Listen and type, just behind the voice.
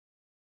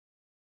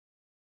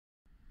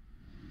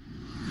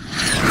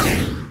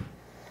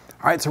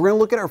All right, so we're gonna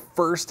look at our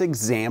first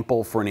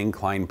example for an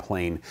inclined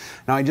plane.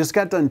 Now, I just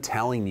got done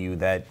telling you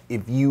that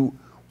if you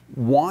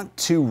want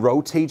to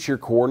rotate your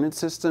coordinate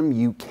system,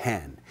 you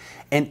can.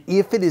 And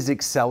if it is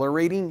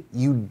accelerating,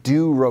 you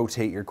do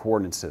rotate your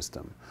coordinate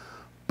system.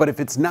 But if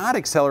it's not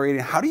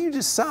accelerating, how do you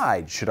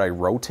decide? Should I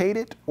rotate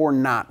it or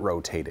not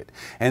rotate it?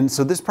 And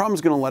so this problem is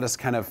gonna let us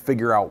kind of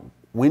figure out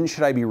when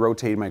should I be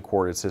rotating my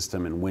coordinate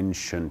system and when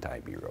shouldn't I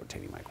be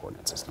rotating my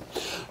coordinate system.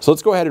 So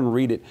let's go ahead and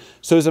read it.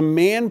 So as a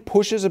man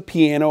pushes a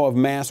piano of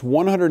mass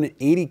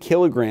 180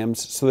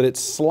 kilograms so that it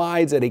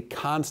slides at a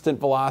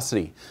constant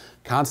velocity.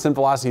 Constant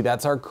velocity,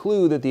 that's our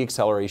clue that the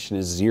acceleration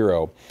is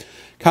 0.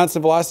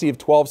 Constant velocity of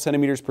 12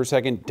 centimeters per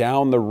second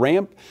down the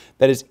ramp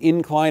that is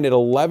inclined at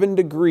 11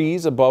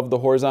 degrees above the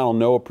horizontal.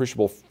 No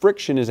appreciable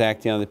friction is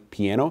acting on the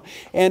piano.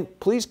 And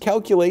please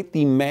calculate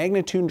the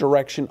magnitude and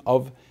direction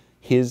of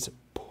his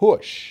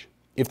push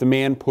if the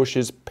man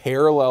pushes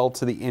parallel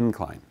to the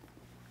incline.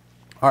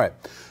 All right,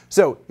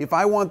 so if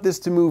I want this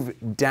to move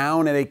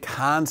down at a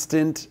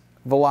constant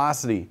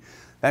velocity,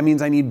 that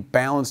means I need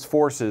balanced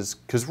forces,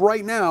 because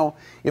right now,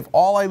 if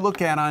all I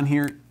look at on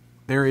here,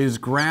 there is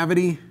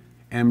gravity,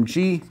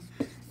 mg,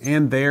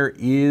 and there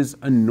is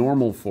a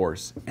normal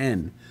force,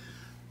 n.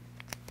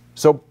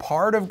 So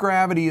part of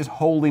gravity is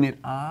holding it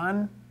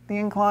on the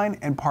incline,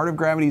 and part of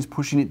gravity is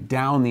pushing it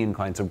down the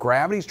incline. So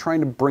gravity is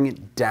trying to bring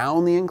it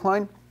down the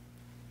incline.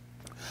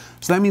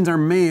 So that means our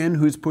man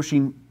who's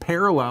pushing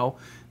parallel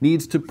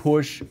needs to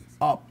push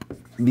up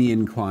the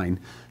incline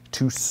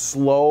to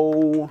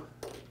slow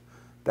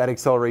that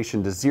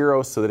acceleration to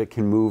 0 so that it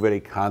can move at a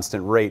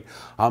constant rate.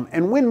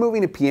 And when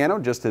moving a piano,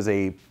 just as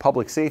a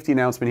public safety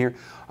announcement here,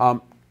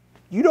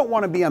 you don't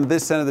want to be on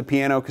this end of the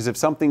piano, because if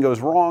something goes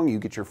wrong, you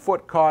get your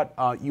foot caught,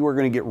 you are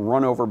going to get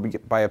run over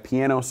by a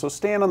piano. So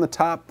stand on the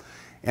top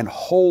and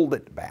hold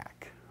it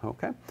back,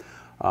 okay?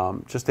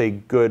 Just a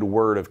good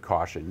word of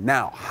caution.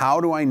 Now,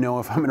 how do I know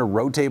if I'm going to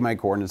rotate my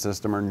coordinate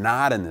system or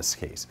not in this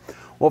case?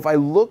 Well, if I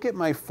look at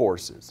my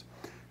forces,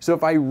 so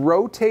if I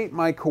rotate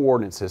my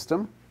coordinate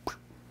system,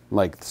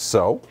 like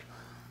so,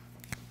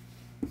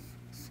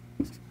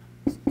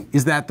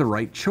 is that the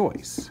right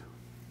choice?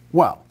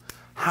 Well,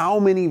 how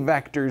many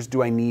vectors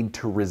do I need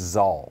to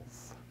resolve?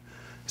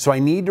 So I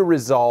need to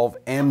resolve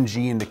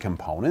mg into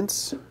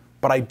components,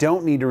 but I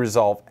don't need to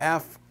resolve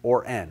f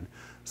or n.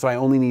 So I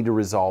only need to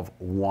resolve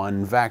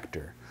one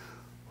vector.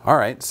 All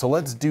right, so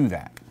let's do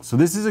that. So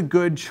this is a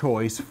good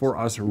choice for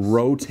us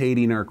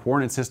rotating our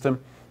coordinate system,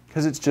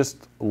 because it's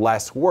just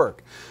less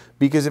work.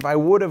 Because if I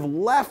would have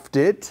left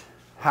it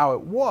how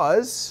it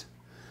was,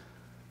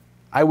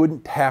 I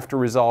wouldn't have to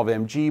resolve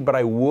mg, but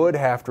I would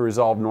have to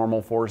resolve normal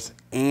force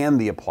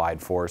and the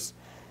applied force.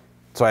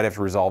 So I'd have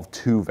to resolve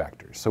two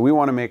vectors. So we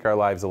want to make our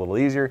lives a little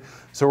easier.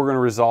 So we're going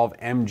to resolve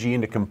mg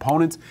into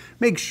components.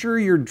 Make sure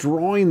you're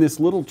drawing this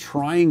little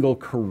triangle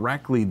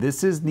correctly.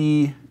 This is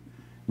the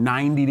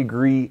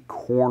 90-degree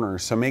corner.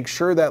 So make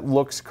sure that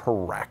looks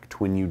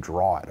correct when you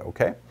draw it,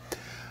 okay?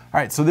 All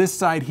right, so this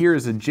side here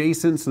is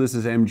adjacent. So this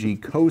is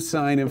mg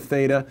cosine of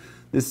theta.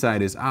 This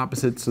side is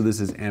opposite. So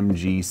this is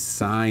mg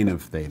sine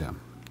of theta.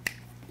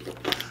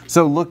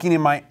 So looking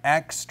in my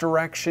x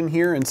direction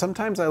here, and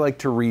sometimes I like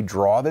to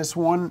redraw this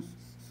one.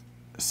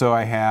 So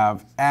I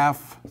have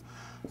f,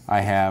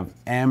 I have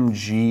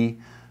mg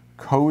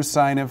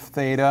cosine of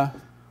theta,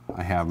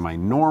 I have my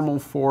normal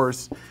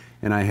force,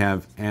 and I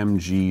have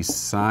mg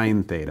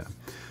sine theta.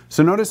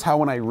 So notice how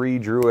when I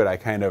redrew it, I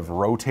kind of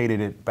rotated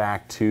it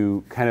back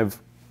to kind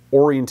of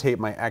orientate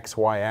my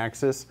xy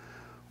axis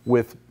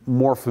with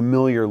more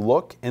familiar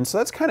look, and so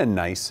that's kind of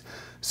nice.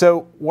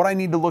 So what I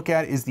need to look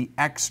at is the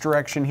x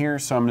direction here.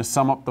 So I'm going to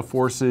sum up the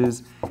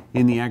forces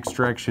in the x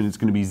direction. It's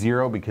going to be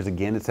 0 because,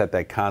 again, it's at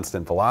that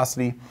constant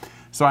velocity.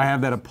 So I have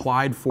that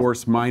applied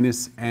force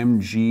minus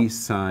mg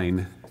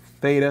sine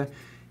theta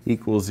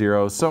equals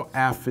 0. So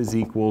F is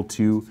equal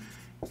to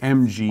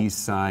mg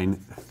sine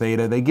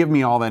theta. They give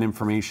me all that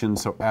information.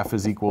 So F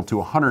is equal to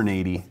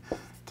 180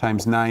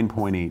 times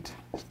 9.8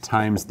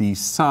 times the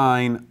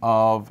sine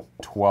of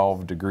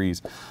 12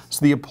 degrees.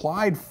 So the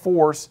applied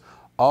force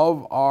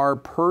of our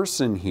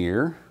person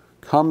here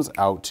comes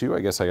out to, I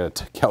guess I got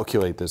to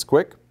calculate this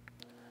quick,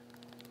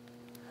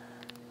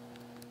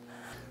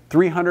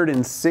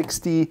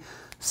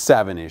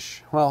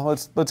 367-ish. Well,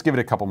 let's give it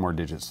a couple more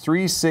digits.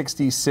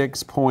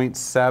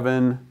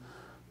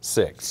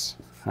 366.76.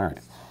 All right,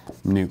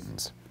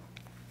 newtons.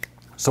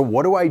 So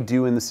what do I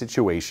do in the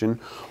situation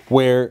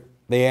where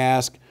they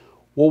ask,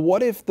 well,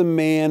 what if the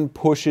man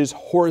pushes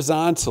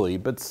horizontally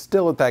but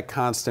still at that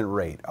constant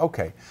rate?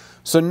 Okay,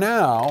 so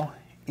now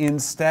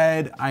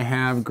instead, I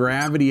have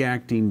gravity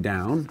acting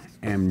down,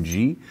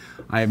 mg.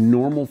 I have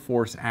normal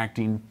force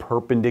acting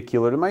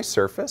perpendicular to my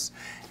surface.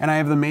 And I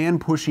have the man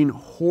pushing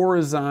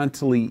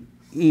horizontally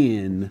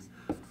in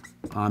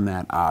on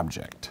that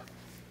object.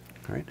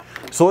 All right.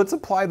 So let's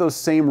apply those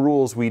same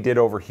rules we did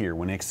over here.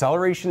 When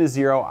acceleration is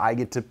 0, I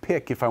get to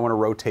pick if I want to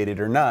rotate it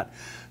or not.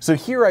 So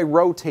here I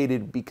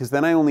rotated because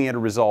then I only had to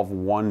resolve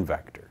one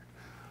vector.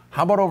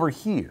 How about over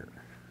here?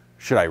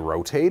 Should I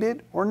rotate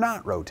it or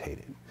not rotate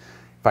it?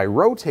 If I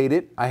rotate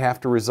it, I have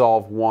to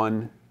resolve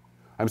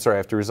I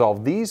have to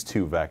resolve these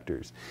two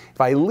vectors. If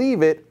I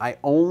leave it, I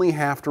only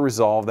have to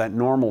resolve that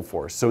normal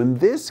force. So in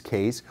this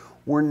case,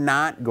 we're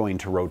not going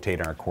to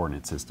rotate our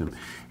coordinate system.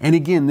 And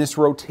again, this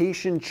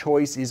rotation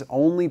choice is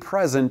only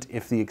present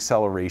if the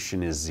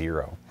acceleration is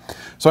 0.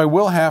 So I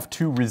will have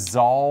to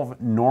resolve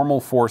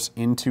normal force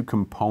into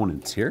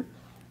components here.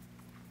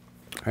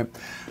 Okay.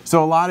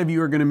 So a lot of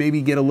you are going to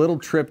maybe get a little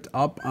tripped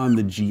up on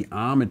the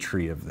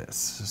geometry of this.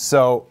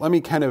 So let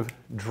me kind of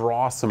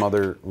draw some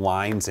other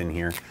lines in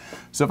here.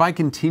 So if I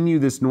continue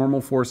this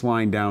normal force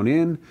line down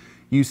in,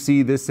 you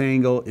see this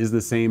angle is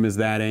the same as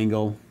that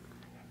angle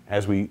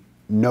as we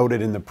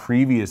noted in the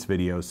previous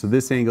video. So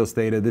this angle is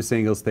theta, this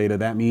angle is theta.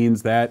 That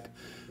means that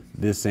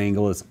this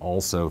angle is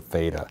also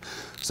theta.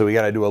 So we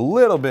got to do a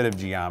little bit of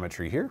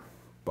geometry here,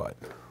 but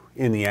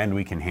in the end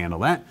we can handle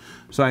that.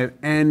 So I have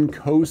n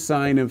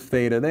cosine of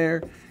theta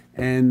there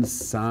and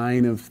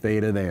sine of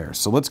theta there.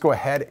 So let's go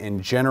ahead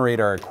and generate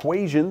our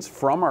equations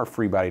from our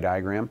free body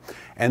diagram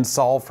and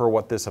solve for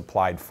what this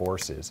applied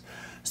force is.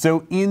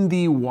 So in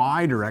the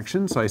y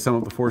direction, so I sum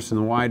up the force in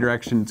the y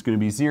direction, it's going to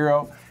be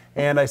 0.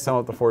 And I sum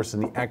up the force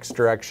in the x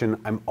direction,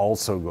 I'm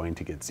also going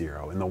to get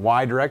 0. In the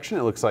y direction,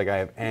 it looks like I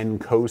have n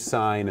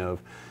cosine of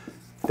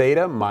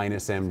theta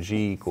minus mg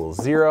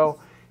equals 0.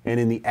 And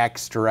in the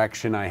x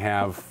direction, I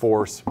have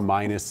force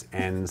minus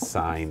n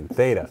sine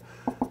theta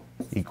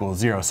equals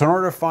 0. So in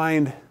order to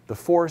find the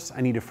force,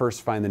 I need to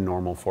first find the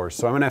normal force.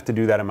 So I'm going to have to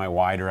do that in my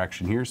y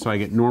direction here. So I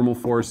get normal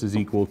force is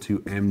equal to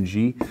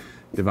mg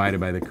divided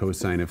by the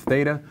cosine of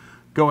theta.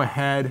 Go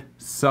ahead,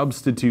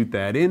 substitute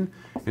that in,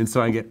 and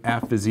so I get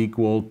F is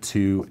equal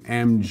to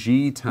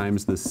mg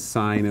times the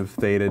sine of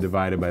theta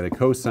divided by the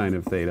cosine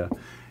of theta.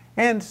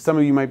 And some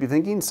of you might be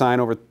thinking, sine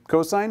over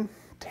cosine,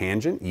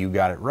 tangent, you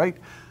got it right.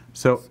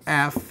 So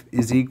F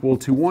is equal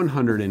to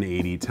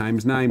 180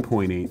 times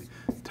 9.8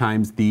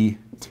 times the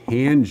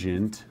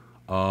tangent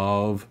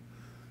of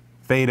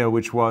theta,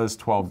 which was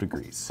 12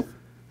 degrees.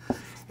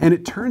 And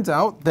it turns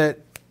out that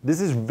this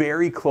is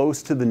very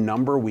close to the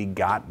number we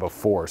got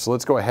before. So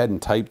let's go ahead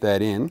and type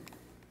that in.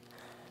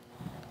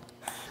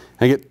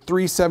 I get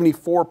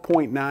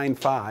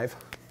 374.95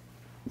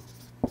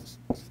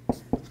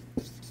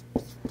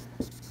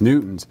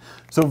 newtons.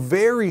 So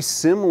very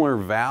similar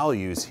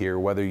values here,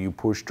 whether you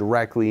push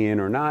directly in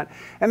or not.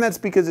 And that's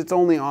because it's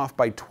only off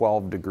by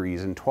 12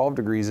 degrees. And 12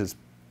 degrees is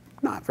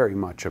not very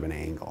much of an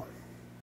angle.